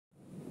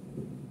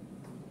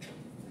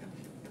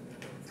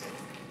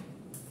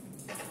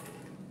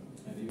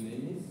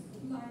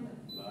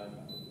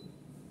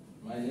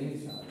My name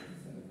is Shahadat.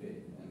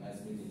 Okay, and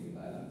nice meeting you,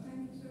 Laila.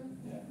 Thank you, sir.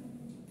 Yeah.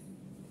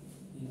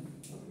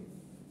 Okay.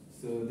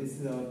 So this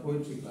is our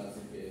poetry class.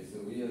 Okay.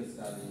 So we are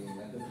studying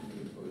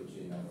metaphysical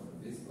poetry in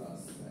this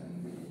class,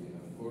 and the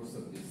course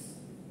of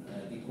this,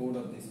 the code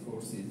of this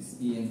course is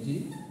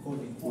EMG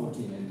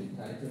 14, and the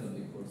title of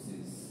the course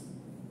is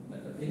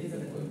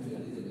Metaphysical Poetry.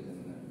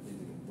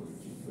 Metaphysical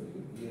Poetry. So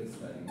we are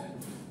studying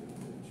metaphysical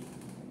poetry.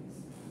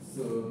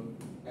 So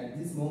at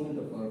this moment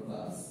of our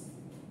class,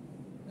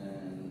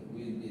 and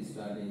we'll be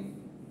studying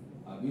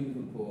a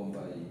beautiful poem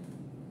by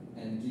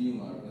N.G.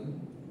 Marvel.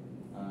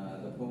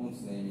 The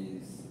poem's name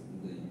is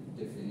The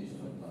Definition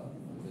of Love.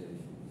 Very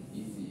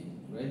easy,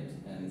 right?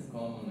 And it's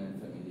common and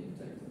familiar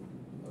title.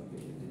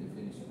 Okay, The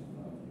Definition of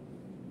Love.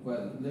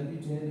 Well, let me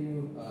tell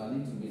you a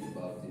little bit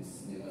about this,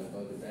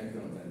 about the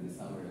background and the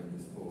summary of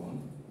this poem.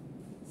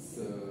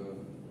 So,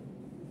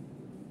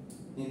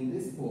 in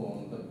this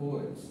poem, the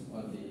poet,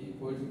 or the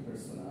poetic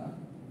persona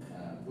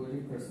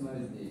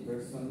is the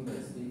person,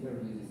 the speaker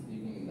who is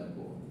speaking in the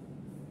poem.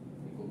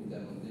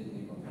 কবিতার মধ্যে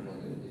যিনি কথা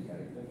বলেন, যে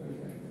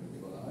ক্যারেক্টারকে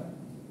বলা হয়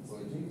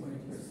poetic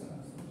persona.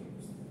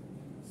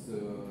 So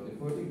the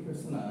poetic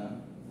persona,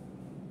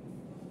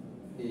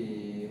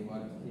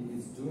 what he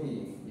is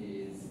doing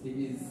is he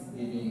is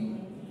giving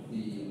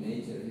the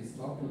nature. He is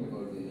talking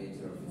about the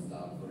nature of his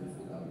love for his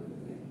beloved.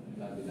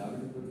 তার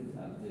beloved প্রতি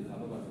তার যে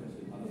ভালোবাসা,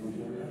 সেই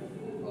ভালোবাসার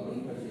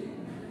ধরনটা সে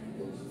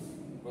বলছে।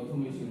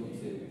 প্রথমে সে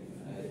বলছে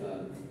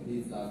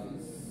his love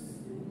is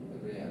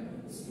rare,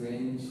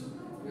 strange,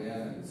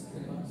 rare and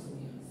strange.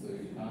 So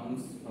it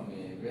comes from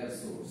a rare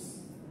source,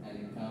 and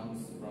it comes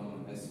from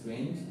a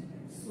strange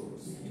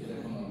source. এটা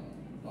কোনো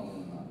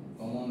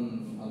common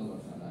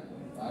ভালোবাসা নয়,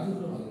 তার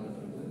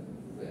ভালোবাসা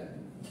rare.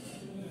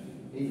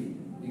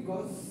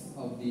 Because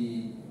of the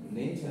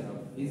nature of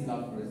his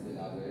love for his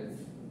beloved,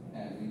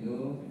 and we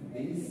know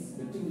this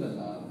particular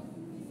love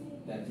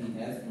that he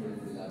has for his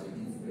beloved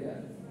is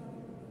rare.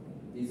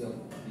 Is of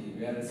the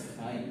rarest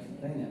kind,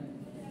 তাই না?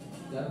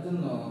 যার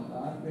জন্য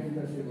তার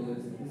প্রেমটা সে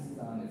বলেছে this is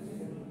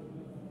unattainable,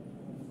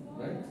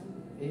 right?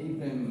 এই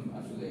প্রেম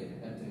আসলে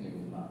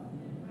attainable না,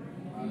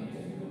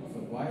 unattainable. So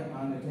why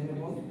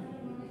unattainable?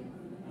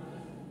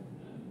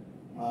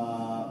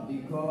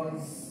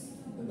 Because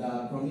the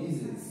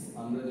promises,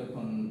 আমরা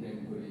যখন প্রেম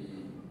করি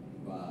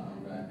বা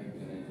আমরা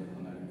একজনের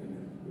যখন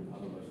আরেকজনের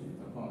ভালোবাসি,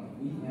 তখন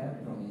we have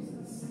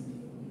promises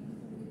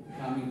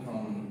coming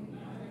from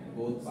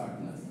both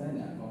partners, তাই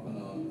না?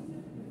 কখনো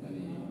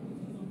মানে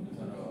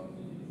ধরো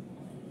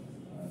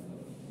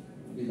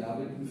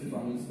beloved কিছু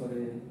প্রমিস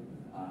করে,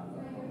 আর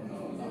কখনো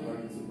lover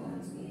কিছু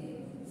প্রমিস করে.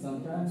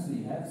 Sometimes we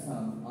have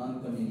some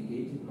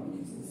uncommunicated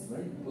promises,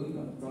 right? ওই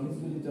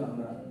প্রমিসগুলি তো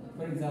আমরা,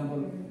 for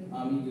example,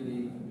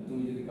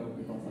 তুমি যদি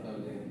কাউকে কথা দাও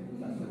যে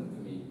তার সাথে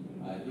তুমি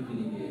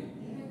ইভিনিংয়ে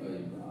ওই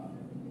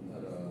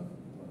ধরো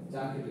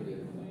চা খেতে বের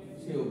হলো,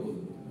 সেও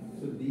বলবে.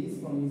 So these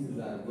promises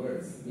are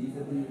words. These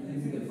are the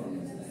physical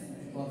promises.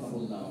 কথা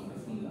বললাম, আমরা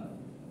শুনলাম,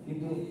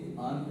 কিন্তু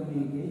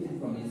uncommunicated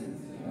promises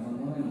আমার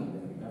মনের মধ্যে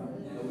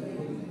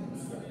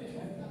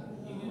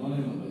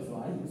মনের মধ্যে. So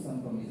I have some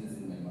promises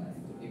in my mind.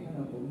 তো এখানে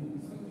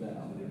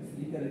আমাদের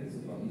স্পিকারের কিছু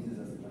promises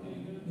আছে,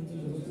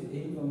 কিন্তু হচ্ছে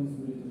এই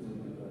প্রমিসগুলি তো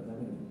তৈরি করা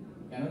যাবে না।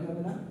 কেন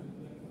যাবে না?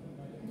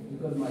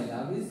 Because my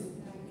love is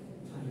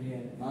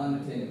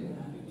unattainable.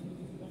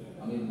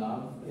 আমি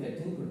লাভকে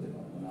অ্যাটেইন করতে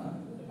পারবো না,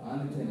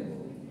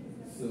 unattainable.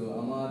 So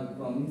আমার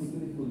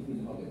প্রমিসগুলি ফুলফিল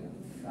হবে না।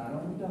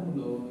 কারণটা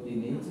হলো the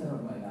nature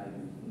of my life,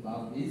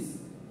 love is,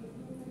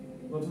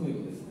 প্রথমে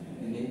বলেছি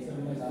the nature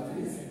of my love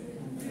is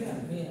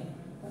rare.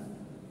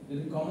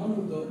 যদি কমন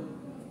হতো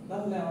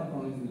তাহলে আমার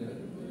প্রমিসগুলি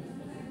হতো,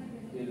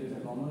 যেটা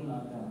কমন না,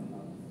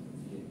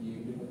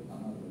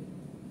 আমার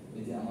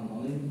এই যে আমার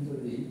মনের ভিতরে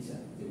যে ইচ্ছা,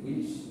 যে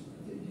উইশ,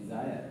 যে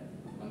desire,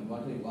 and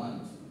what I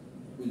want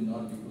will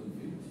not be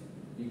fulfilled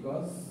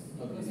because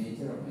of the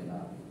nature of my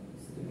love.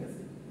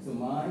 So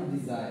my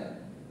desire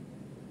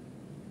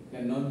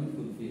cannot be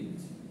fulfilled,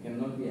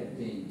 cannot be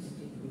attained.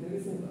 বুঝতে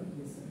গেছেন?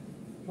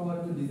 সবার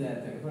তো ডিজায়ার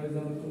থাকে। ফর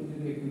এক্সাম্পল, তুমি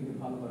যদি একটু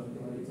ভালোবাসো,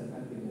 তোমার ইচ্ছা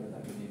থাকে যে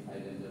তাকে নিয়ে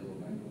থাইল্যান্ড যাবো,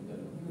 ব্যাংকক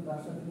যাবো, কিন্তু তার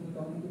সাথে তুমি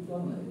কমিউনিকেট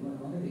করো না, তোমার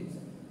মনের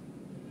ইচ্ছা।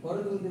 পরে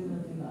তুমি দেখবে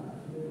যে না,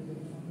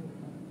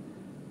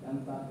 কারণ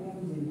তাকে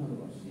আমি যেই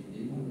ভালোবাসি,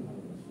 যেইভাবে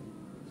ভালোবাসি,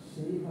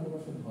 সেই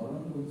ভালোবাসার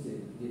ধরন হচ্ছে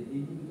যে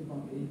এইগুলি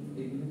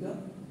তো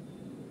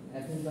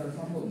এখন তার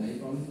সম্ভব না। এই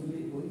প্রমিসগুলি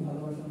ওই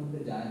ভালোবাসার মধ্যে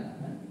যায় না।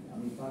 হ্যাঁ,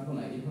 আমি পারবো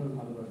না এইভাবে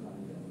ভালোবাসা,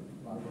 আমি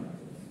পারবো না।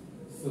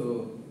 সো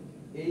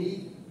এই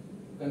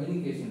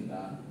কমিউনিকেশনটা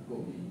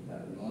কবি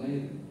তার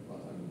মনের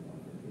কথাগুলো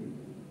এই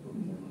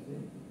কবিতার মধ্যে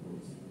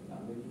বলছে।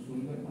 তাহলে একটু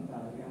শুনবে,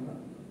 তার আগে আমরা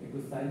একটু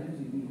সাইলেন্ট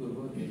রিডিং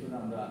করবো, যেটা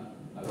আমরা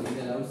রিড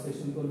অ্যালাউড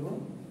সেশন করবো।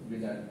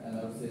 রিড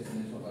অ্যালাউড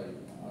সেশনে সবাই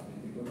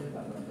আবৃত্তি করবে,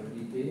 তারপর আমরা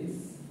ডিটেইলস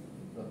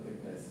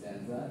প্রত্যেকটা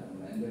স্ট্যান্জা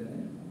আমরা এনজয়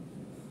করব।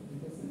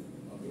 ঠিক আছে?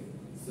 ওকে,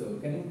 so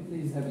can you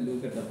please have a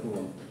look at the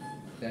poem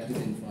that is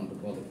in front of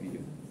all of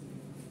you.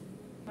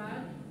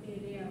 But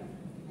area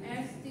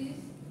as this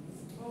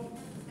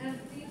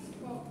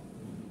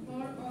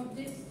for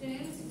object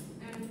strength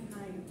and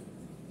height.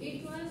 It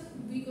was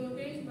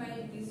begotten by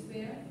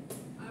despair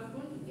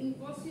upon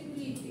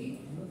impossibility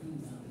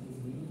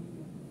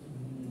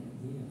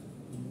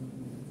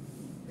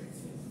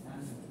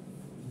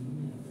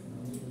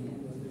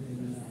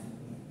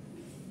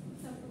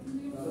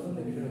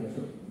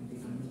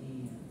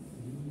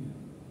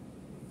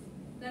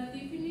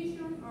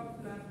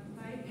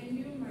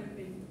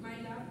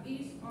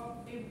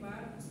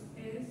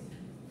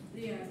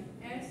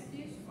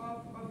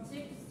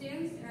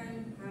distance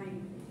and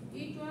height.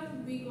 It was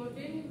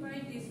begotten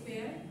by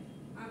despair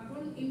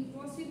upon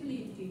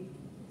impossibility.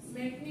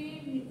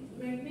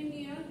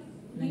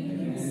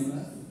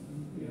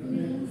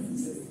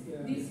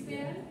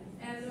 Despair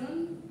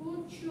alone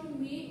could show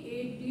me a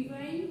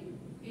divine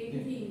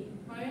thing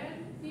where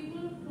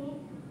people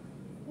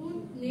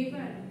could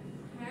never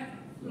have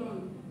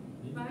flown,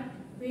 but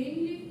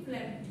vainly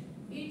flapped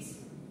its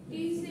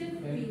tinsel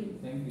wing.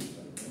 Thank you,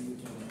 sir. Thank you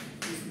so much.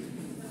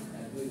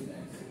 And very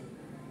nice.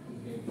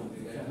 Okay,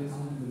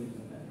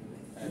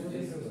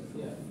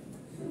 yeah.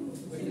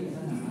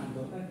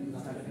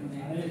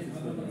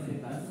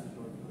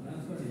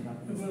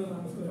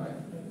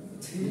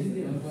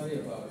 Don't worry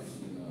about it,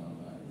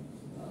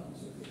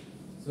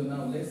 so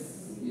now let's,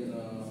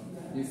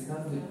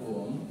 discuss the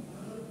poem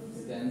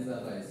stanza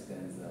by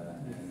stanza,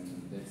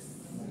 and let's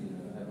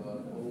have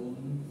our own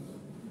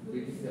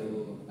critical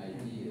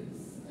ideas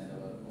and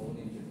our own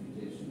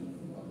interpretation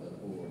of the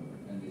poem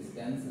and the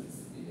stanzas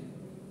we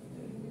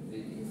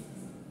reading.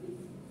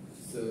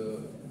 So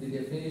the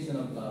definition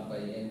of love by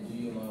N.G.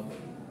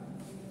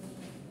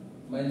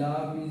 My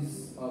love is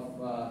of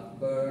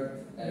birth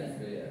and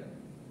rare,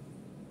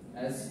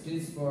 as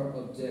 'tis for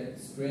object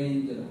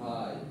strange and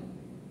high.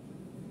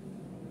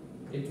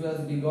 It was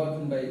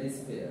begotten by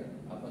despair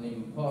upon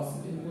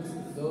impossibility.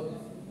 So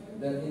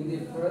that in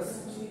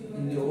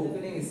the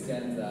opening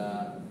stanza,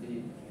 the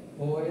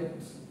poet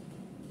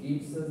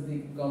gives us the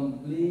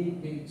complete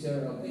picture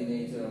of the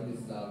nature of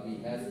his love he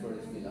has for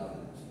his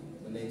beloved.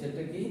 The nature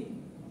taki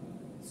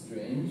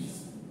strange,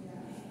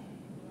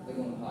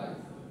 ebong high,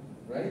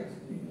 right?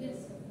 Yes.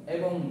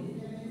 Ebong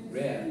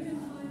rare.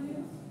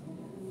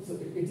 So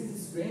it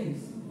is strange.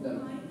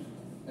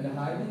 And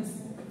high means,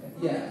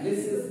 yeah, this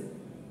is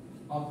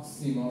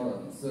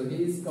oxymoron. So he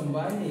is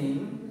combining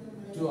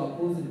two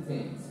opposite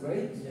things,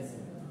 right? Yes,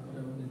 sir.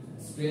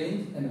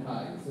 Strange and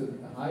high. So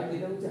high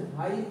becomes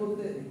high for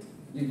the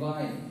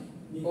divine,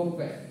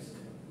 perfect.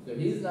 So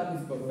his love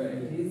is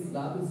perfect. His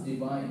love is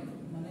divine.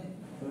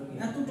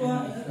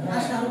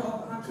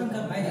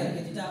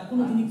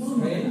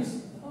 Strange.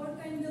 Or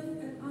kind of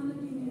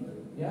unattainable.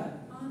 Yeah.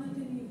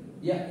 Unattainable.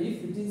 Yeah. If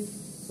it is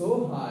so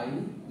high,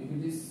 if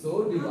it is so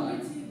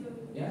divine, Unreachable.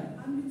 yeah.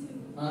 Unreachable.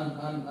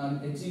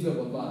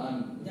 Unachievable,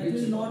 that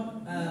will not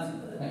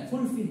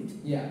fulfilled.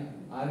 Yeah.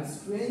 Are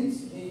strange,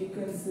 you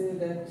can say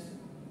that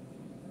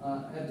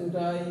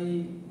এতটাই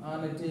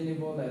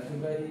unattainable,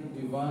 এতটাই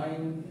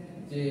divine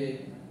যে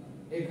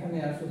এখানে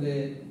আসলে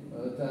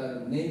তার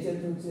nature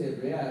হচ্ছে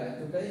rare,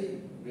 এতটাই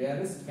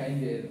rarest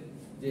কাইন্ডের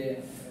যে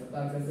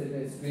তার কাছে এটা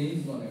স্ট্রেঞ্জ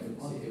মনে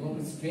হচ্ছে, এবং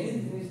স্ট্রেঞ্জ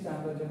জিনিসটা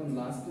আমরা যখন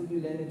লাস্টের দুই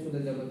লাইনে চলে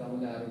যাব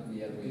তাহলে আরো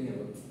ক্লিয়ার হয়ে যাব।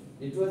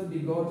 It was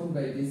begotten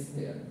by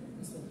despair.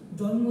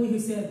 জন্মই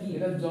হইছে আর কি,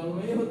 এটা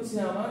জন্মই হচ্ছে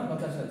আমার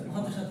হতাশা থেকে।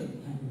 হতাশা থেকে,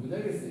 হ্যাঁ, বুঝা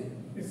গেছে?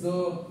 So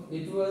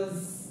it was,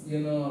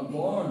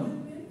 born.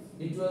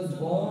 It was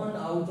born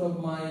out of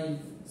my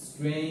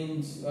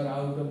strange or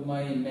out of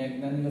my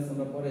magnanimous,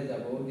 আমরা পরে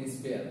যাব,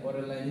 despair.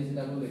 পরের লাইনে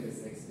সেটা বলে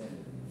গেছে এক্সটেন্ড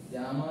যে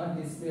আমার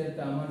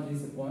ডিসপেয়ারটা, আমার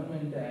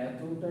ডিসঅ্যাপয়েন্টমেন্টটা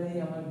এতটাই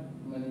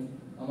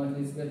আমার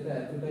ডিসপেয়ারটা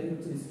এতটাই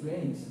হচ্ছে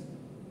স্ট্রেঞ্জ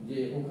যে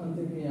ওখান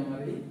থেকে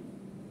আমার এই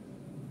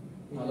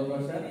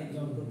ভালোবাসার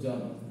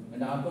জন্ম।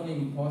 And upon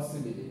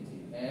impossibility,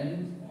 and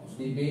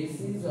the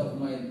basis of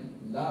my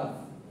love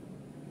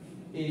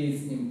is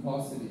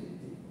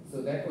impossibility. So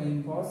that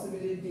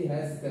impossibility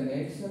has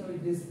connection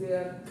with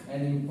despair, and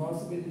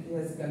impossibility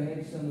has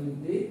connection with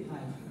the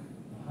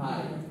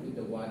high, with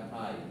the word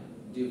high,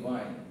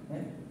 divine.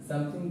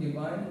 Something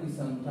divine we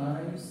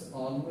sometimes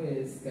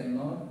always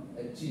cannot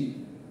achieve.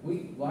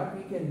 What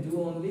we can do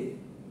only,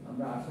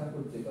 আমরা আশা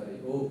করতে পারি,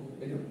 ও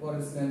এটা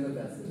পরের standard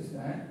আছে,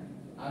 হ্যাঁ,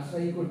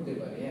 আশাই করতে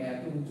পারি। হ্যাঁ,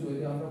 এত উঁচু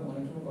হইলে আমরা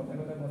অনেক সময় কথা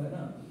বলে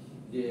না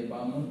যে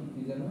বামন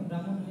কি জানো,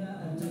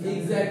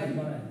 এক্স্যাক্টলি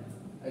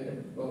এটা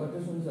ব্যাপারটা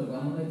শুনছো,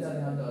 বামনের চাঁদে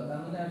হাত দেওয়া, তার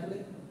মানে আসলে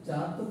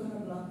চাঁদ তো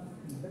খারাপ না,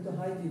 এটা তো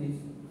হাই জিনিস,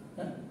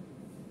 হ্যাঁ,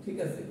 ঠিক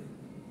আছে,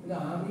 কিন্তু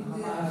আমি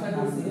যে আশা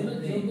করছি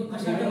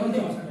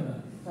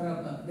খারাপ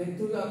না, দেখতে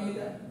হলো আমি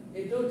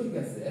এটাও ঠিক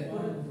আছে,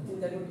 এরপর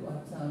চিন্তা করতে,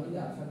 আচ্ছা আমি যে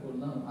আশা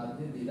করলাম, হাত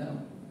দিয়ে দিলাম,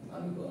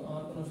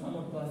 আমার কোনো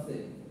সামর্থ্য আছে,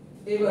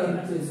 এবার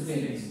হচ্ছে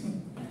স্ট্রেঞ্জ,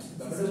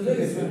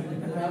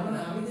 মানে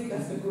আমি যে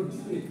কাজটা করছি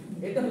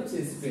এটা হচ্ছে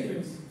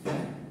স্ট্রেঞ্জ।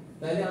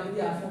 তাইলে আমি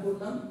যে আশা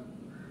করলাম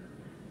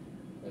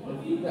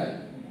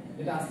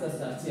এটা আস্তে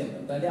আস্তে আসছি আমরা,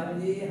 তাহলে আমি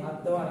যে হাত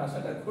দেওয়ার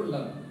আশাটা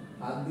করলাম,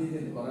 হাত দিয়ে যে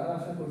ধরার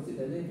আশা করছি,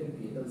 তাহলে এটা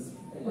কি,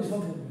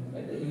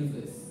 এটা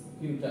ইউজলেস,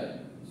 ফিউটাইল,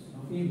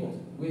 feeble,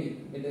 weak.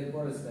 এটার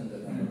পরে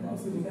স্ট্যান্ডার্ড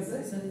ঠিক আছে।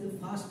 স্যার, এই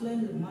first line,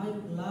 my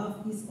love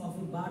is of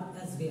A birth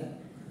as rare,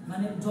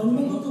 মানে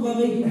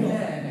জন্মগতভাবে দুর্লভ।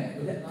 হ্যাঁ হ্যাঁ,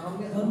 ওটা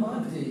আমার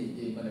যে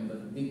মানে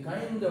the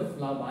kind of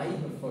love I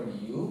have for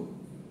you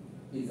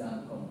is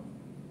uncommon.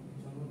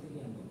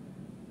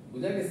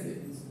 বুঝা গেছে?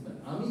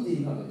 আমি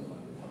যেইভাবে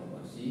তোমাকে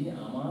ভালোবাসি,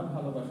 আমার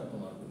ভালোবাসা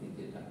তোমার প্রতি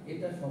যেটা,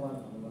 এটা সবার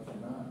ভালোবাসা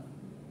না,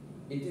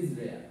 ইট ইজ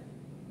রেয়ার।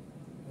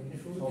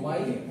 সবাই,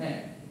 হ্যাঁ,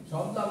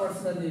 সব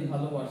লাভার্সরা যে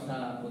ভালোবাসা,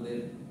 ওদের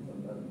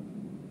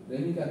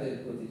প্রেমিকাদের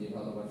প্রতি যে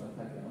ভালোবাসা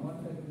থাকে,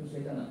 আমারটা কিন্তু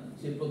সেটা না,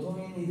 সে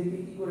প্রথমেই নিজেকে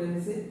কি করে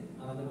এনেছে,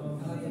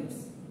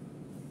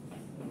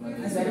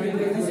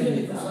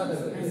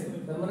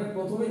 তার মানে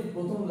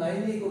প্রথম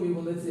লাইনেই কবি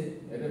বলেছে,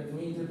 এটা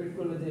তুমি ইন্টারপ্রেট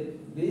করলে যে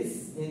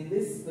in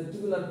this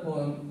particular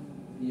poem,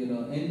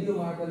 Andrew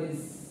Markle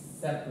is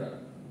separate,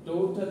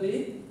 totally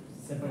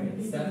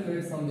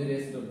separate from the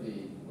rest of the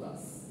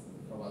class.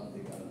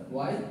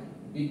 Why?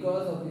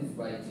 Because of his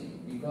writing,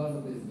 because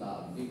of his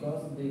love,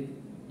 because of the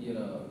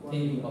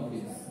theme of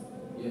his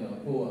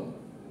poem.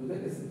 বুঝে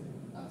গেছে?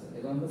 আচ্ছা,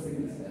 এবার আমরা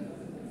second স্ট্যান্ডা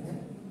দেখি।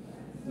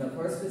 না,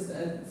 first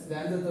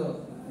স্ট্যান্ডা তো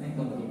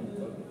complete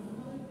করব।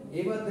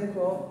 এবার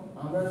দেখো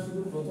আমরা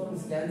শুধু প্রথম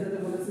স্ট্যান্ডাতে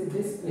বলেছি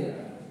despair,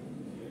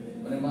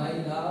 মানে my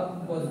love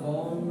was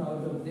born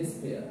out of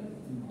despair.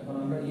 এখন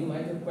আমরা you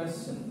might have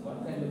questioned what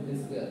kind of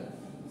despair,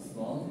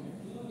 small,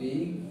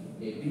 big,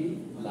 heavy,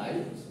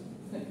 light.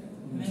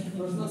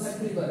 প্রশ্ন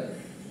থাকতেই পারে,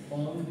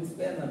 কম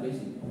despair না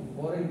বেশি,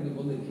 পরে কিন্তু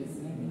বলে দিয়েছি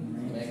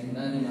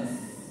magnanimous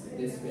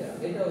despair.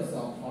 এটা হচ্ছে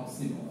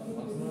oxymoron.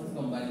 Oxymoron is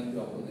combining the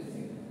opposite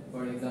thing.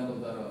 For example,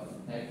 ধরো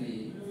happy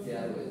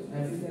farewell.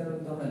 Happy farewell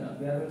তো হয় না,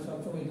 farewell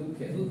সবসময়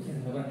দুঃখের।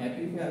 আবার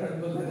happy farewell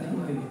বলতে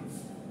হয় না।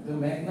 তো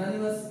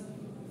magnanimous,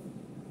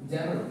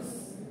 generous,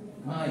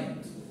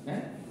 kind,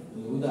 হ্যাঁ,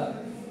 উদার।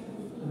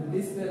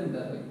 despair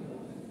উদার হয়।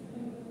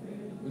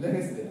 বুঝা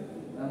গেছে?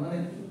 তার মানে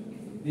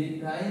the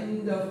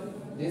kind of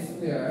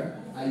despair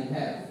I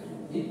have,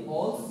 it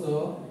also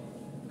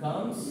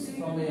comes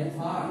from a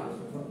heart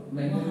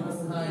magnanimous,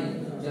 kind,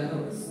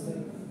 generous.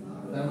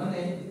 তার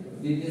মানে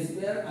the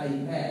despair I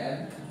have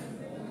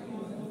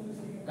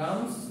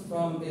comes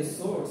from a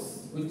source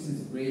which is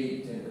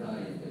great and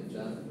kind and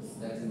generous.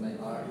 That is my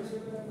heart.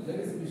 বুঝা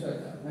গেছে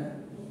বিষয়টা, হ্যাঁ?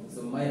 So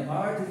my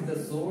heart is the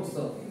source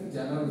of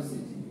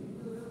generosity.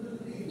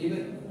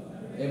 Even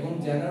এবং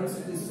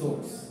generosity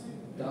source.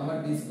 তো আমার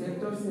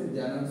despairটা হচ্ছে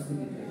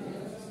generosity থেকে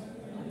আসছে।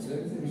 বুঝা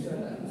গেছে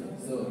বিষয়টা?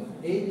 So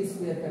এই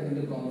despairটা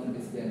কিন্তু common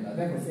despair না।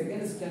 দেখো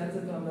সেকেন্ড স্ট্যান্ডে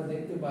তো আমরা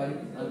দেখতে পাই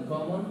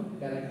uncommon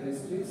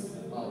characteristics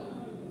of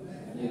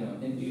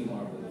Andrew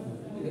Markle.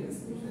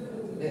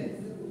 Then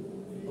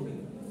okay,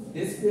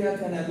 despair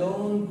can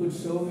alone could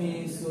show me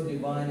so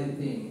divine a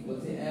thing.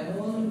 বলছে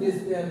এমন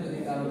despair যদি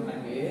কারো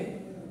থাকে,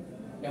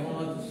 কেমন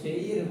হয়তো সেই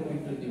এরকম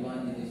একটা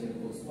divine জিনিসের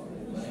খোঁজ পাবে,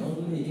 মানে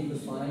only he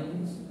could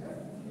find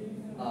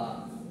a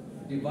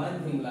divine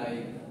thing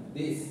like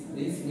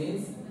this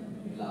means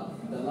love,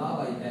 the love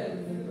I have,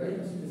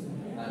 right?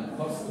 I'm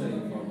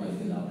fostering for my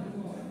beloved.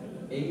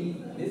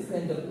 This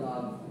kind of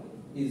love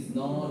is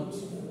not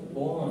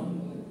born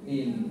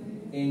in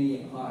any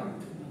heart.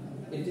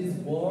 It is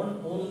born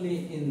only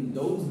in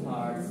those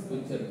hearts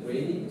which are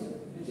great,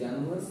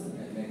 generous,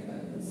 and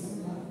magnanimous,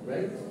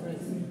 right?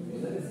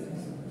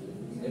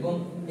 এবং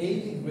এই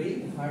যে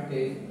great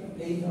হার্টে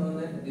এই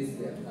ধরনের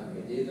despair থাকে,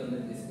 যে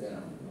ধরনের despair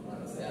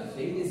আছে, আর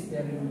সেই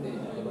ডিসপেয়ারের মধ্যে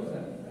ভালোবাসা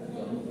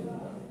জন্ম দিতে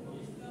পারে।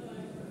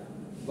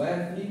 Where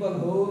people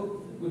who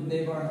could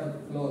never have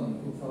flown,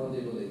 খুব সহজে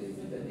বলে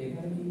দিয়েছি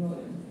এখানে কি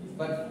হয়,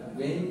 but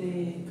when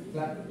they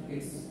clap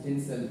its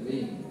tinsel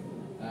wing,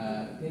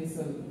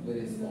 tinsel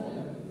very small,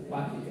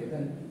 পাখি,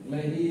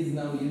 then he is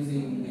now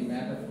using the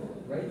metaphor,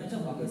 right?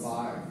 Of the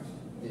bird,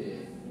 যে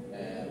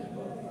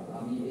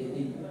আমি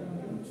এই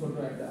ছোট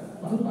একটা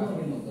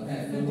পাখির মতো,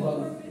 হ্যাঁ,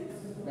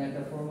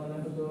 metaphor মানে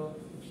হলো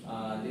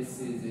this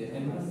is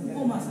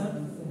উপমা স্যার,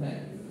 হ্যাঁ,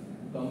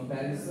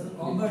 comparison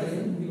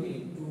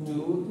between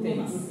two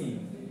things,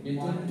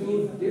 between two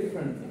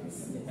different things.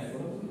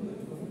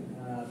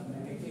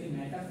 Actually,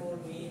 metaphor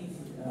means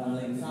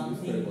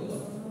something.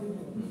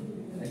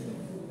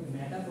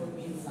 Metaphor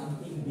means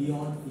something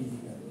beyond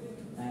physical,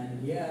 and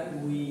here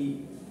we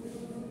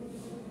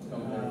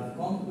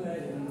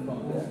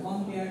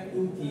compare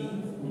two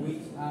things,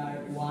 which are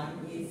one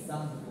is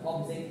some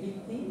objective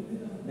thing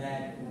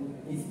that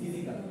is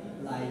physical,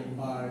 like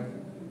bird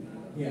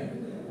here,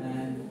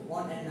 and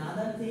on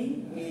another thing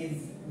is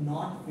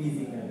not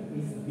physical,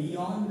 is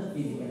beyond the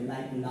physical,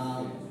 like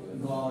love,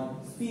 God,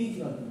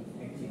 spiritual thing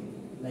actually,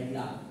 like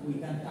love. We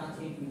can touch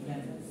it, we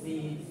can see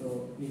it, so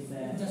it's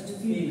a just a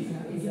spirit.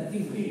 It's a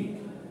spirit.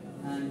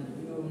 And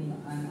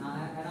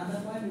another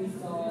point we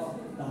saw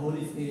the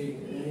Holy Spirit.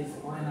 There is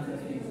another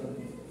spiritual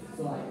thing.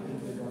 So I think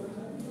we got.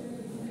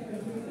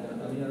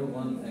 আমি আরো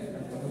একটা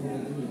কথা বলে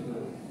দিই,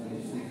 মানে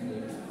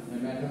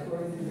metaphor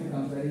is a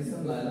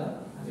comparison, Lala,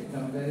 a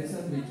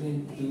comparison between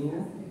two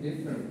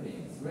different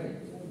things, right?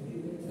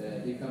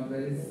 The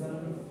comparison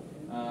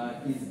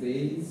is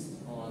based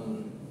on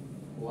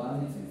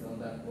qualities, on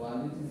the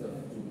qualities of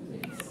two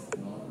things,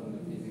 not on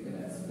the physical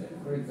aspect.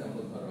 For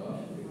example, ধরো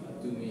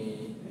তুমি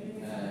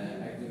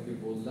একজনকে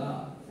বললা,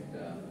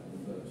 একটা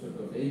ছোট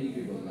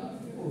বেবিকে বললা,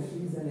 oh, she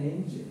is an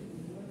angel,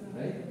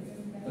 right?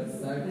 But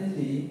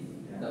certainly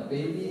the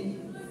baby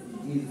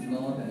is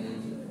not an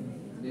angel.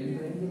 Baby is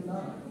an angel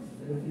not.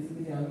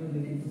 Physically, I mean,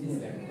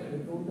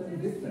 it's totally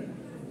different.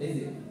 Is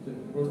it? So,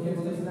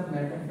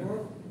 metaphor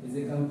is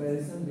a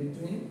comparison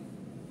between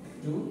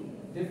two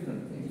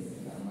different things.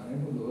 মানে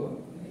হলো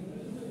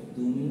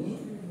তুমি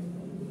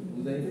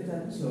বুঝাইতে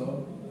চাচ্ছ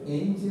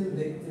Angel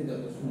দেখতে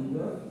যত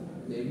সুন্দর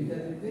বেবিটা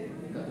দেখতে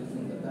কত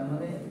সুন্দর, তার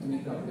মানে তুমি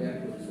কম্পেয়ার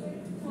করছো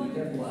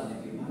দুইটা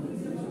কোয়ালিটি।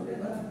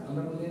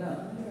 আমরা বলি না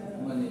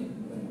মানে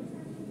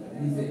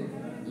ইজ এ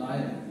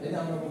লায়ন, এটা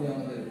আমরা বলি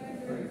আমাদের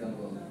ফর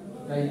এক্সাম্পল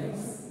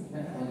টাইগার্স,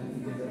 হ্যাঁ আমাদের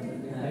দিকে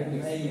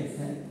টাইগার্স,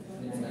 হ্যাঁ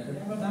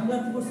আমরা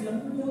বাংলাতে পড়ছিলাম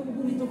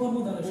উপনীত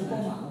কর্মধারয়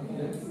উপমা।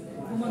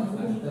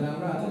 তাহলে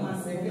আমরা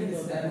সেকেন্ড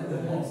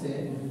স্ট্যান্ডার্ড হচ্ছে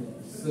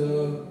so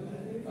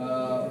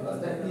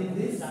that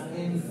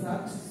in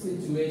such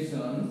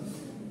situation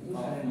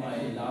of my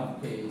love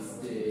case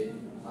যে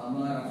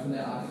আমার আসলে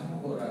আশা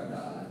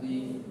করাটা, the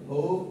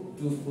hope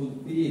to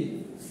fulfill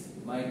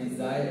my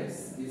desires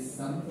is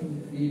something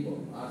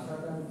feeble.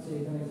 আশাটা হচ্ছে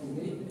এখানে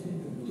খুবই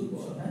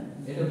দুর্বল, হ্যাঁ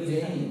এটা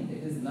vain,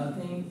 it is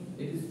nothing,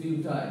 it is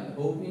futile.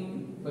 Hoping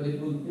for the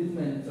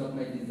fulfillment of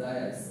my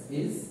desires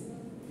is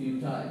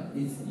futile,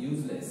 is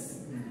useless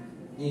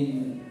in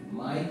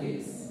my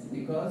case,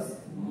 because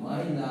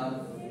my love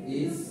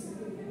is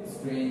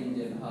strange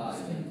and high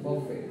and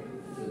perfect.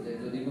 So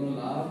যদি কোনো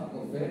লাভ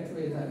perfect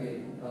হয়ে থাকে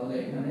তাহলে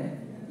এখানে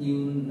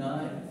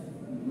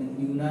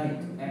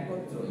unite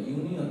একত্র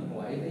union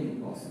হওয়া এটা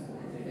impossible.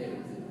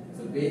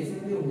 So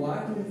basically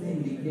what it is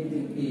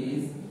indicating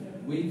is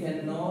we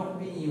cannot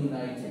be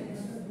united.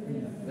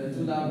 The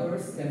two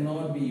lovers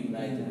cannot be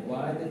united.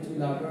 Why the two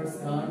lovers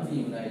can't be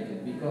united?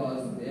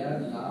 Because their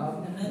love,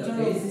 the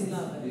basis,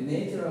 the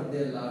nature of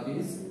their love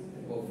is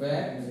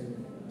perfect,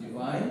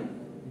 divine,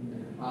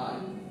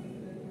 high.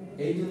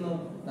 এই জন্য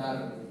তার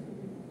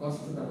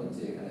কষ্টটা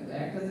হচ্ছে এখানে। তো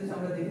একটা জিনিস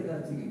আমরা দেখে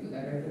যাচ্ছি, কিন্তু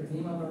একটা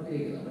থিম আমরা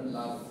পেয়ে গেলাম,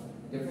 লাভ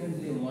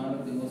definitely one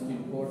of the most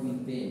important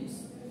themes.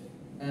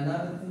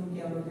 Another thing কি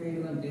আমরা পেয়ে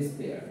গেলাম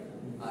despair,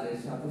 আর এর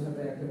সাথে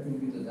সাথে একটা থিম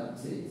কিন্তু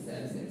যাচ্ছে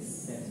sadness,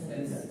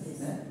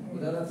 হ্যাঁ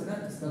বুঝা যাচ্ছে না?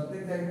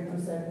 প্রত্যেক জায়গায়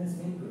কিন্তু sadness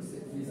মিন করছে,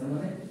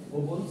 মানে ও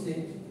বলছে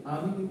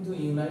আমি কিন্তু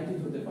ইউনাইটেড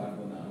হতে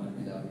পারবো না আমার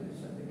বিধাতার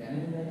সাথে। কেন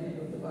ইউনাইটেড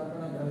হতে পারবো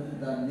না?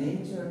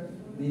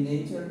 the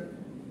nature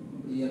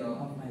you know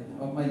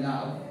of my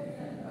love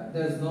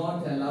does not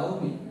allow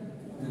me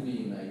to be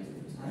united.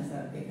 আচ্ছা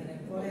এখানে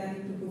পরে আর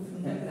একটু খুব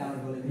সুন্দর করে আমরা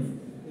বলে দিই,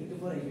 একটু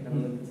পরে এটা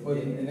বলে দিচ্ছি। ওই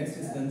next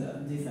is stanza,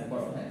 G sir.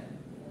 হ্যাঁ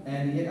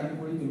and yet I'm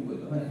going to put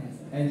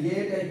and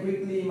yet I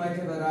quickly might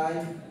have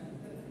arrived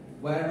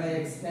where my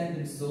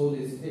extended soul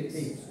is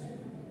fixed,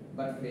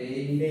 but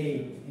fate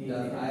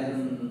does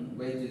iron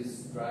wedges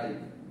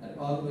strike and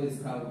always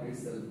crowd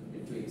itself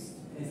betwixt.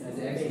 As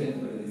I explained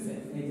for this,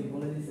 এই যে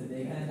বলে দিচ্ছে যে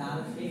এখানে তার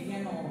সে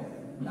কেন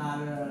তার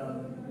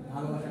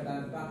ভালোবাসাটা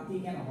প্রাপ্তি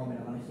কেন হবে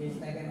না, মানে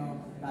শেষটা কেন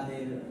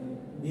তাদের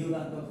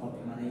বিয়োগাত্মক হবে,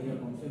 মানে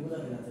এরকম সে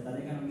বোঝাতে যাচ্ছে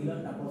তাদের কেন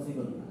মিলনটা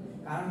পসিবল না।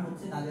 কারণ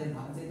হচ্ছে তাদের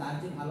যে তার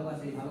যে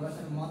ভালোবাসা, এই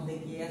ভালোবাসার মধ্যে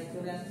কি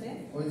চলে আসছে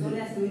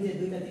ওই যে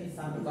দুইটা জিনিস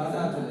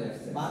বাধা চলে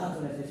আসছে।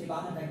 সেই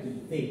বাধাটা কি?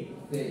 ফেট,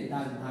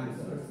 তার ভাগ্য।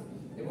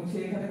 এবং সে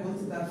এখানে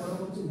বলছে তারপরে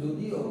হচ্ছে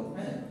যদিও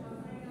হ্যাঁ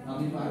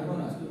আমি পারবো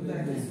না, কিন্তু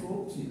একটা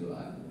স্কোপ ছিল,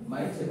 আর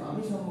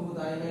আমি সম্ভবত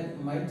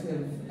might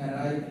have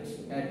arrived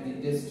at the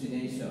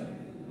destination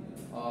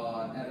or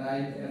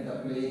arrived at the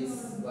place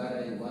where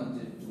I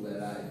wanted to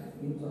arrive,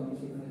 কিন্তু আমি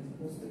সেখানে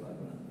পৌঁছতে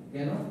পারবো না।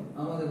 কেন?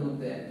 আমাদের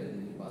মধ্যে একটা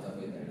জিনিস বাধা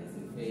হয়ে দাঁড়িয়েছে,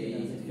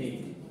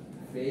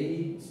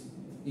 fate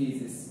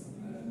is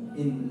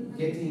in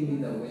getting in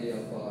the way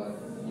of our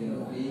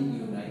being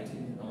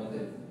united.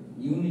 আমাদের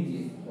unity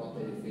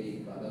পথে fate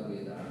বাধা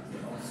হয়ে দাঁড়াচ্ছে,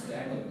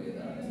 obstacle হয়ে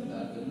দাঁড়াচ্ছে,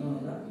 তার জন্য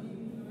আমরা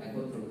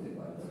একত্র হতে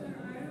পারবো না।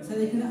 স্যার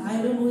এখানে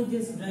আয়রন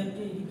ওয়েজেস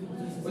ড্রাইভটা এডিট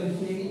করতে ওই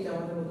fate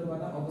আমাদের মধ্যে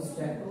বাধা,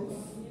 obstacle,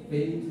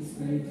 fate is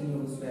creating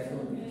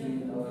obstacle between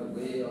our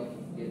way of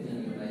getting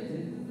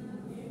united.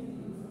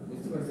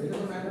 বুঝতে পারছো? এটা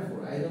তো ম্যাটাফোর।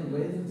 আয়রন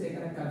ওয়েজ হচ্ছে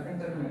এখানে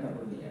কার্পেন্টার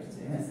ম্যাটাফোর নিয়ে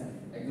আসছে, হ্যাঁ স্যার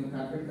একজন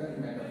কার্পেন্টার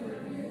ম্যাটাফোর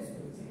নিয়ে ইউজ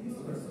করেছে,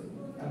 বুঝতে পারছো?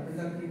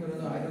 কার্পেন্টার কি করে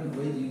না আয়রন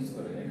ওয়েজ ইউজ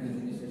করে একটা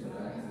জিনিসের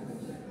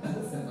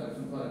সাথে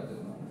সেপারেশন করার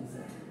জন্য।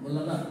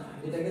 বললাম না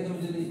এটাকে তুমি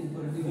যদি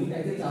উপরের দিকে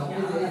উঠাইতে চাও,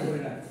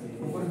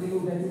 উপরের দিকে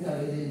উঠাইতে চাও,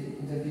 এই যে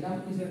এটা দিলাম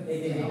কিসের, এই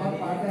যে আমার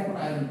পাটা এখন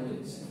আয়রন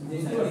ওয়েজ,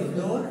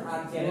 ফ্লোর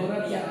আর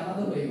চেয়ার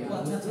আলাদা হয়ে গেল।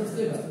 আচ্ছা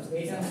বুঝতে পারছো?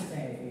 এটা হচ্ছে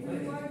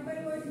ওয়ার্ড বাই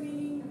ওয়ার্ড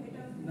মিনিং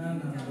এটা না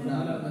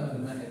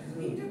মানে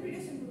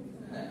ইন্টারপ্রিটেশন।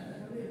 হ্যাঁ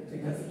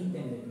ঠিক আছে।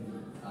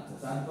 আচ্ছা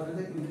তারপরে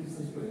যে ক্রিটিক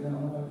শেষ করে দিলাম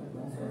আমরা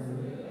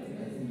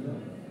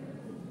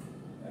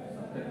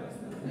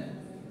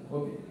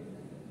okay.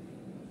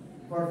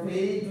 For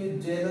fate with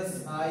jealous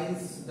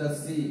eyes does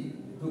see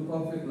two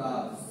perfect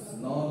loves,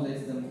 nor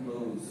lets them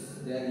close.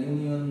 Their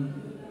union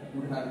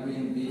would have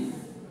been big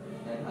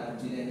and have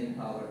tyranny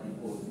power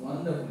deposed.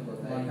 Wonderful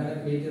কথা। এখানে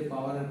ফেটের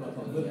পাওয়ারের কথা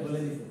বলে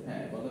দিয়েছে।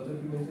 হ্যাঁ বলো তো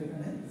কি বলছে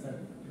এখানে?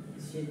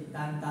 সে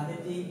তাদের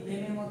যে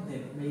প্রেমের মধ্যে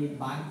এই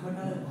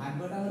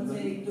ভাগ্যটা হচ্ছে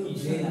একটু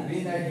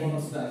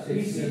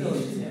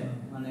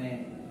মানে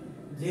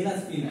জেলাস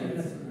ফিল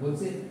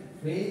বলছে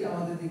ফেট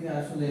আমাদের দিকে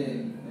আসলে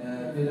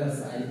জেলাস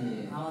আই নিয়ে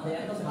আমাদের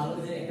এত ভালো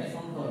যে একটা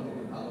সম্পর্ক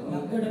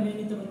ভাগ্যটা মেনে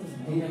নিতে পারতেছে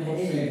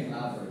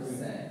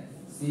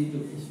See to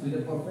with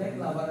a perfect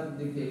lover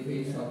দিকে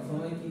ফেট সব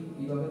সময়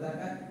কিভাবে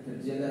তাকায়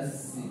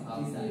জেলাসি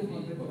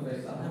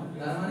perfect lover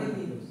তার মানে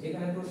কি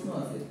এখানে প্রশ্ন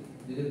আছে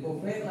যদি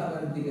perfect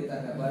lover দিকে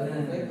তাকায় বা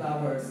perfect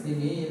lovers কি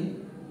mean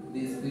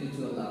the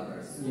spiritual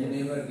lovers who Yes.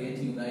 never get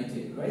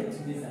united, right?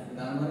 Yes, sir.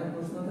 তার মানে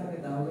প্রশ্ন থাকে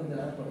তাহলে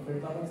যারা perfect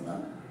lovers না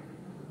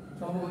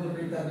সম্ভবত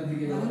প্রেতাদের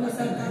দিকে তাহলে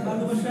স্যার তার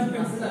ভালোবাসা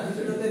আছে না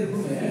বিষয়টা তো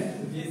এরকম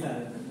জি স্যার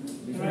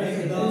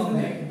একদম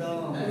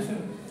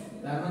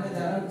তার মানে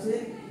যারা হচ্ছে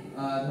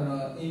ধরো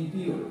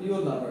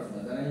পিওর লাভার্স না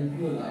যারা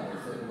ইমপিওর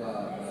লাভার্স বা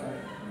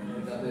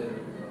যাদের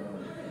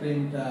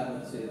প্রেমটা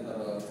হচ্ছে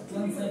ধরো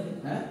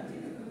হ্যাঁ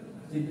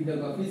টিপিক্যাল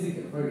বা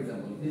physical for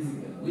example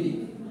physical week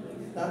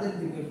তাদের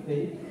দিকে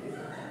ফেট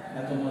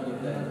এত নজর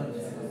দেয়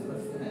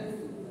হ্যাঁ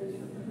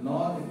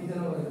নট কি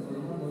যেন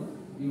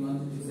you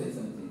wanted to say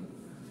something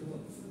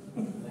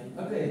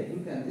okay you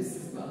can this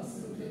is class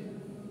okay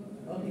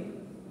Okay.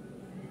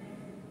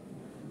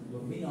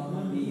 We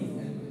normal being.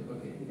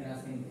 okay You can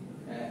ask anything.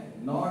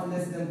 not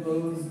less than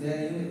close their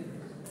unit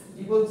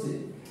কি বলছে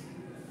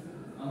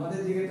আমাদের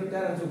দিকে তো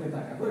তারা চোখে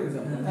তাকা ফর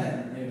এক্সাম্পল হ্যাঁ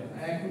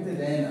এক হতে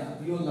দেয় না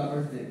পিওর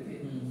লাভার্সদেরকে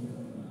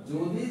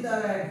যদি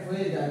তারা এক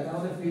হয়ে যায়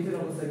তাহলে ফেটের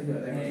অবস্থা কি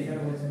হয় দেখেন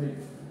এখানে বলছে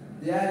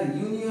their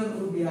union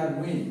would be our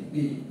win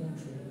be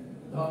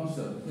ধ্বংস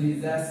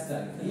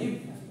disaster if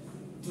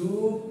two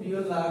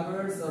pure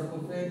lovers or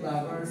perfect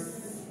lovers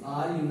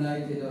are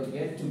united or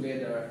get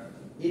together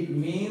it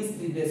means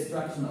the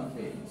destruction of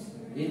fate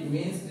it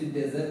means the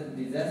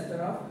disaster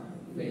of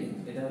fate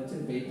এটা হচ্ছে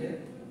ফেটের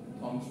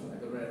ধ্বংস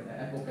একেবারে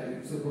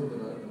অ্যাপোক্যালিপসে বলতে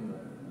পারো তোমরা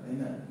তাই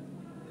না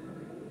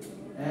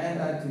and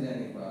our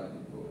tyrannic power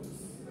goes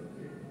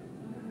okay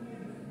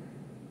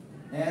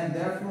and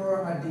therefore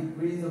her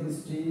decrees of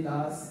still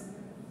us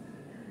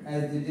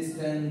as the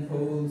distant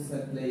poles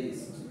have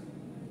placed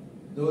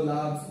though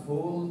love's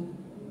whole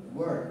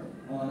work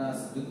on us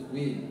doth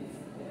will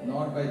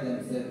not by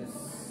themselves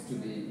to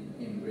be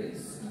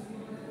embraced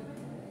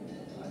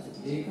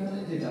এখানে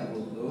যেটা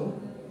বললো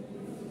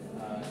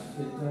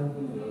সেটা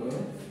হলো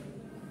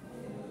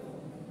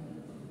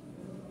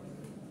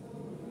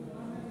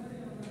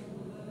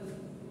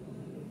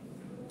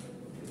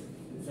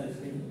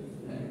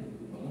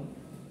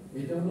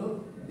এটা হলো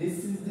this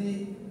is the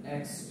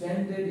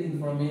extended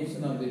information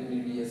of the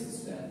previous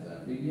stanza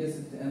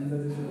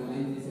এসে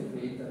বলেই দিয়েছে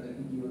ফেট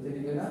তাদেরকে কি হতে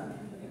দিবে না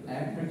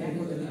এক মিনিট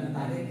হতে দিবে না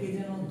তাদেরকে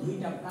যেন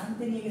দুইটা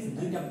প্রান্তে নিয়ে গেছে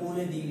দুইটা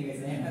পোলে দিয়ে নিয়ে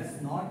গেছে একটা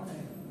নর্থ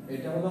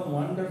এটা হলো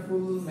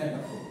ওয়ান্ডারফুল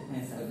মেটাফর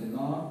হ্যাঁ sir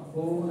north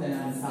pole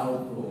and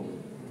south pole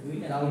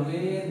the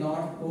way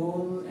north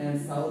pole and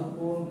south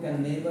pole can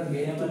never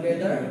get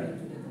together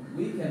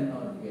we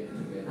cannot get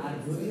together আর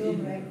যদিও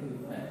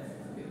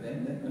okay then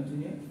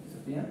continue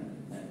Sophia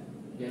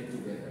get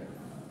together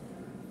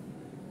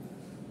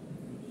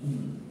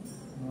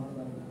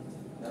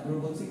তারপর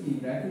বলছে কি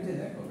ব্র্যাকেটে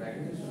দেখো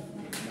ব্র্যাকেটে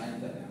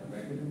লাইনটা দেখো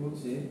ব্র্যাকেটে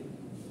বলছে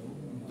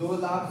though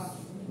love's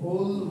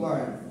whole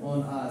world on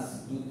us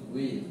doth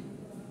will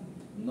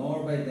nor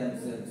by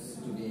themselves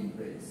to be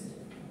embraced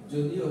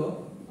যদিও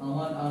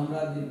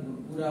আমরা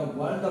পুরা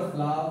world of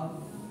love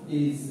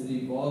is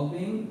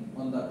revolving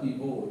on the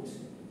pivot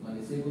মানে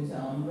সে বলছে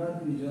আমরা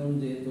দুইজন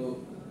যেহেতু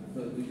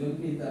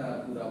দুইজনকে তারা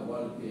পুরা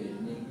ওয়ার্ল্ডকে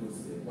নিয়ে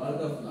করছে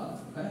ওয়ার্ল্ড অফ লাভ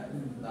হ্যাঁ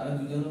তারা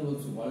দুজনে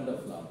বলছে ওয়ার্ল্ড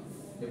অফ লাভ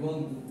এবং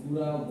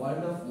পুরা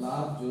ওয়ার্ল্ড অফ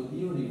লাভ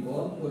যদিও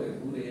রিভলভ করে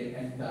ঘুরে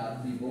একটা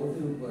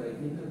পিভটের উপরে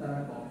কিন্তু তারা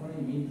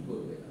কখনোই মিট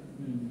করবে না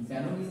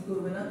কেন মিট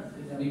করবে না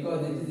because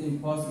it is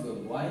impossible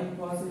why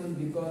impossible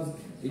because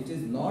it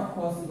is not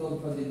possible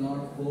for the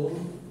north pole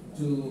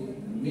to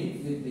meet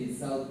with the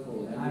south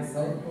pole and the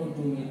south pole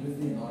to meet with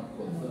the north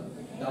pole so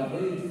the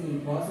way it is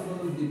impossible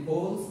with the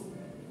poles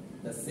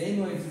the same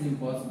way it is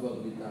impossible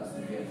with us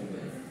to get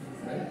together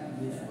right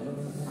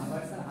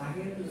আবার sir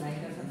আগের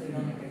লাইনটার সাথে এটা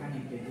অনেকটা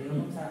connected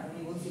যেরকম sir আপনি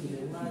বলছিলেন যে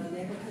ওনারা যদি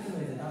একত্রিত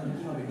হয়ে যায় তাহলে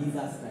কি হবে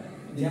ডিজাস্টার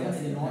যেমন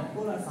যে নর্থ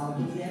পোল আর সাউথ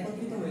পোল যদি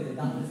একত্রিত হয়ে যায়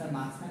তাহলে স্যার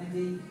মাঝখানে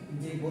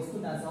যে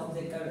বস্তুটা আছে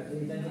অবজেক্টটা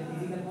এটা যে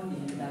ফিজিক্যাল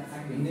কন্ডিশন এটা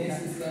থাকবে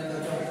নেক্সট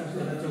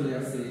স্ট্যান্ডার্ড চলে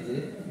আসছে এই যে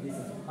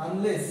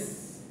আনলেস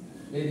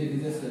এই যে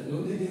ডিজাস্টার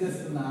যদি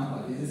ডিজাস্টার না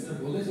হয় ডিজাস্টার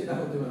বলে সেটা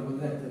হতে পারে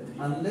বলতে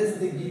unless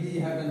the giddy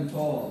heaven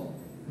fall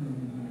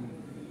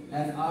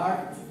and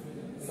earth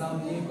some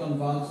new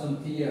convulsion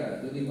tear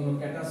যদি কোনো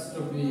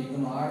ক্যাটাস্ট্রফি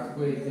কোনো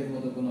আর্থকুয়েক এর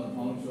মতো কোনো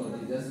ধ্বংস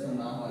ডিজাস্টার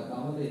না হয়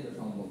তাহলে এটা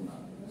সম্ভব না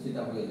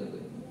সেটা হয়ে যাবে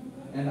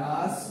and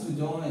us to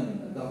join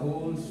the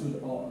whole should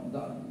all,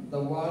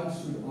 the world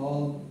should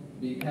all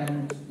become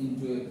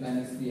into a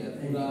planisphere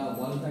পুরা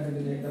ওয়ার্ল্ডটাকে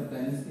যদি একটা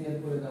প্ল্যানিস্ফিয়ার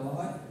করে দেওয়া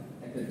হয়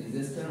একটা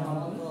ডিজাস্টার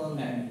মতো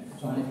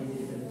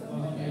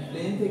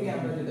প্লেন থেকে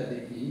আমরা যেটা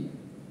দেখি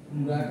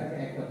পুরাটাকে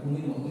একটা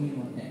ভূমির মতো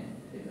হ্যাঁ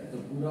এটা তো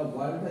পুরো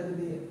ওয়ার্ল্ডটা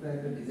যদি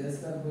একটা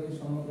ডিজাস্টার হয়ে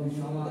সমতল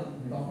সমাজ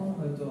তখন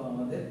হয়তো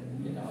আমাদের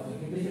এটা হবে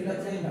কিন্তু সেটা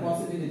হচ্ছে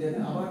ইম্পসিবিলিটি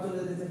আবার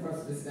চলে যেতে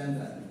ফার্স্ট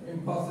স্ট্যান্ডার্ড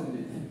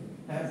ইম্পসিবিলিটি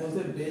হ্যাঁ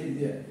বলছে বেজ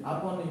দিয়ে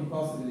আপন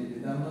ইম্পসিবিলিটি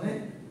তার মানে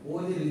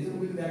ওই যে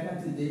রিজনগুলো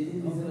দেখাচ্ছে যে এই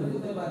রিজন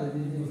হতে পারে যে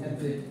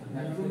ক্ষেত্রে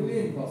অ্যাকচুয়ালি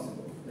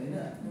ইম্পসিবল তাই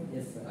না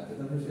यस স্যার আচ্ছা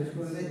তারপর শেষ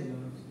করে দেই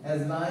as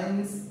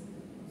lines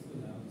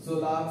so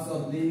loves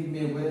of league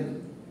may well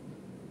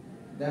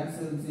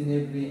themselves in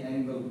every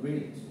angle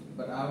great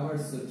but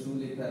ours so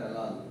truly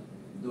parallel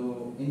though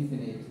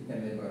infinite can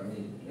never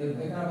meet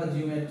এখানে আবার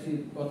জিওমেট্রি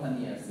কথা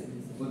নিয়ে আসছে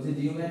বলছে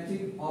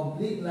জিওমেট্রিক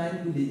অবলিক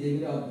লাইনগুলি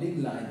যেগুলো অবলিক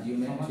লাইন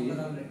জিওমেট্রি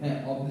হ্যাঁ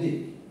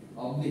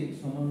অবলিক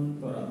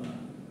সমান্তরাল না,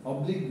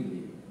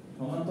 অবলিকগুলি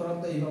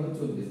সমান্তরালটা এইভাবে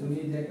চলবে। তুমি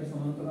যে একটা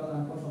সমান্তরাল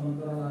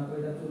আঁকো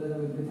এটা চলে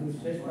যাবে পৃথিবীর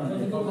শেষ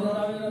প্রান্তে,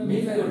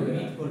 মিট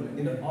করবে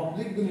কিন্তু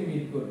অবলিকগুলি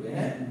মিট করবে।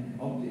 হ্যাঁ,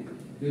 অবলিক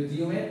যে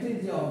জিওমেট্রির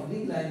যে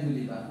অবলিক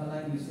লাইনগুলি বা আঁকা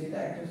লাইনগুলি সেটা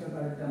একটার সাথে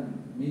আরেকটা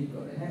মিট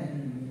করে। হ্যাঁ,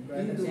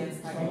 কিন্তু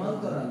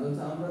সমান্তরাল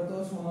বলছে আমরা তো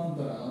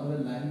সমান্তরাল, আমাদের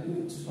লাইনগুলি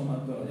হচ্ছে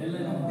সমান্তরাল,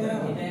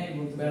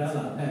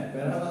 প্যারালাল। হ্যাঁ,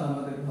 প্যারালাল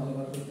আমাদের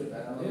ভালোবাসা হচ্ছে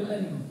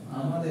প্যারালাল,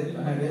 আমাদের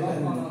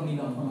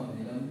মিলন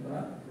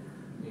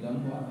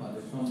হওয়া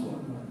আমাদের সম্ভব।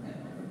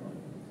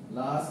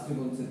 লাস্ট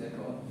বলছে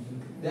দেখো,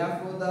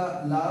 therefore the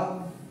love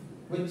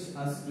which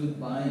us do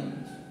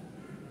bind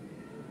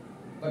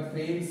but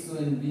fades so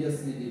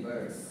enviously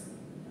diverse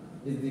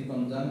is the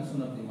conjunction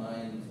of the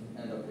mind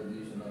and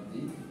opposition of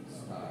the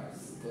stars.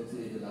 বলছে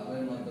এই যে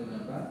লাভের মাধ্যমে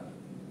আমরা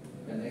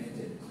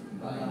কানেক্টেড,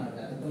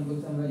 এতক্ষণ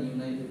বলছে আমরা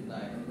ইউনাইটেড না,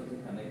 এখন বলছে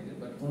কানেক্টেড।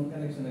 বাট কোন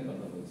কানেকশনের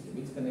কথা বলছে?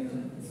 which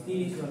connection?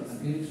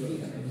 spiritual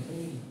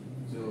connection.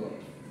 So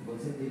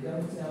বলছে এটা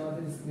হচ্ছে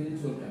আমাদের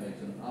spiritual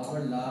connection. our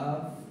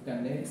love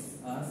connects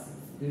us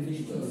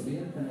spiritually, we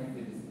are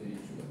connected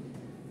spiritually.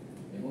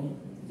 এবং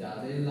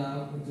যাদের লাভ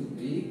হচ্ছে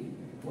উইক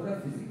ওরা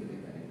ফিজিক্যালি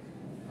কানেক্ট,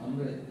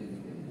 আমরা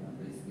ফিজিক্যালি না,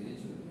 আমরা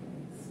spiritually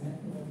connect.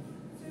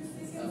 So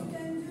second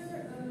stanza,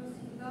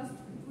 last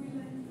three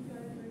lines.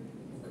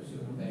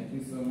 Thank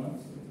you so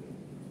much.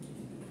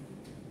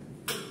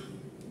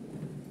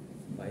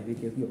 বাইরে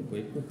কেউ কি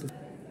ওয়েট করতে?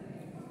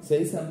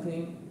 Say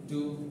something to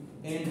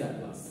end the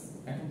class.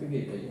 এখন থেকে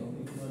এটাই হবে।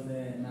 It was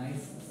a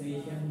nice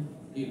session.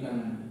 You can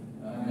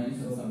I'm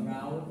mention so some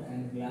proud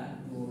and glad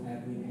to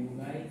have with you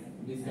guys.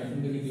 discussion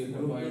And will this be a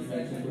group point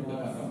discussion mention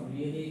was to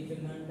really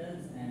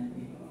tremendous, and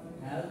it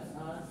helps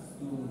us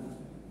to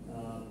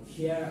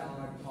share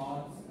our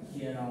thoughts,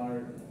 share our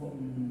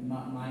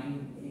mind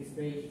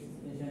expression,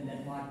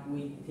 that what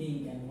we think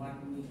and what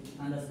we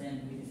understand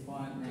with this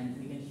point, and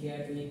we can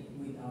share it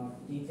with our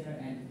teacher,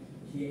 and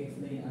she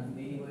explained us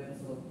very well.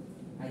 So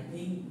I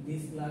think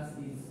this class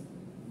is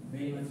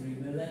very much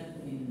relevant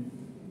in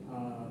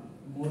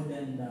more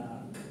than the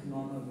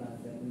normal class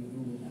that we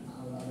do in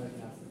our other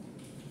classes.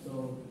 So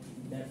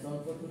that's all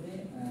for today,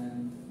 and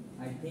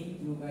I think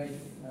you guys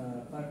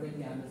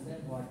perfectly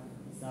understand what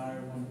sir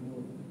want to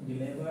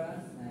deliver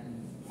us, and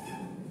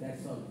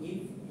that's all.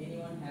 If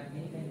anyone have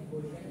any kind of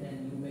question, then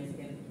you guys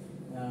can